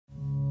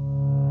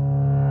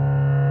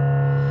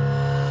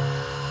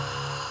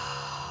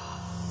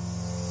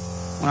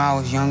When I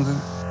was younger,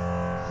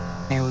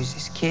 there was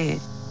this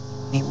kid.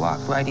 He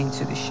walked right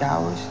into the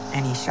showers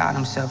and he shot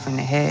himself in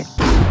the head.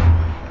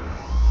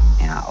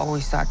 And I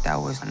always thought that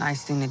was a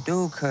nice thing to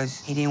do because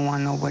he didn't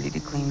want nobody to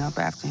clean up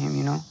after him,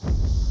 you know?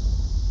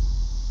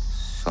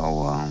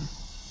 So,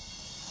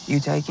 you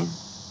taking?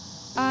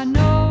 I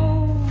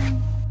know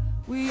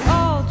we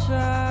all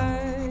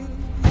try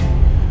a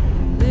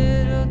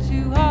little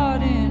too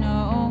hard in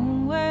our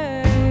own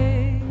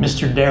way.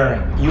 Mr.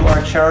 Daring, you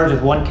are charged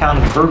with 1 count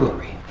of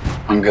burglary.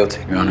 I'm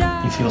guilty, Your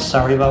Honor. You feel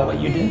sorry about what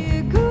you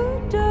did?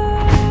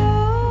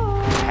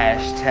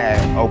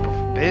 Hashtag open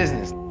for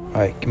business. All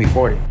right, give me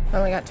 40. I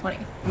only got 20.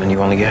 Then you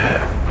only get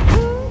half.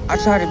 I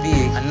try to be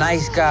a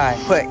nice guy,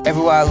 but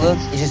everywhere I look,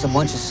 it's just a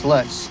bunch of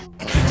sluts.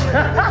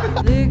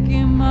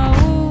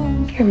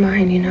 You're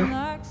mine, you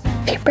know.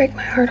 If you break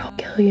my heart, I'll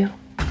kill you.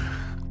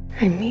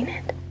 I mean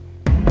it.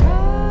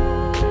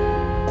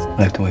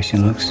 Like the way she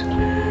looks?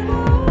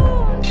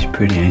 She's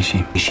pretty, ain't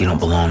she? She don't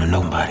belong to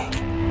nobody.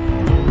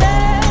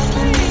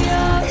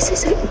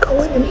 This isn't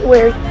going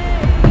anywhere.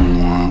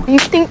 You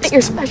think that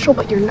you're special,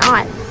 but you're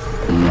not.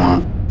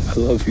 I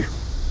love you.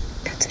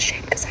 That's a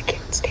shame, because I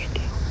can't stand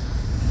you.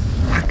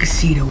 I could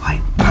see the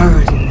white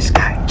birds in the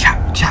sky.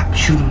 Chop, chop,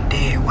 shoot 'em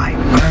dead. White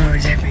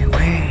birds everywhere.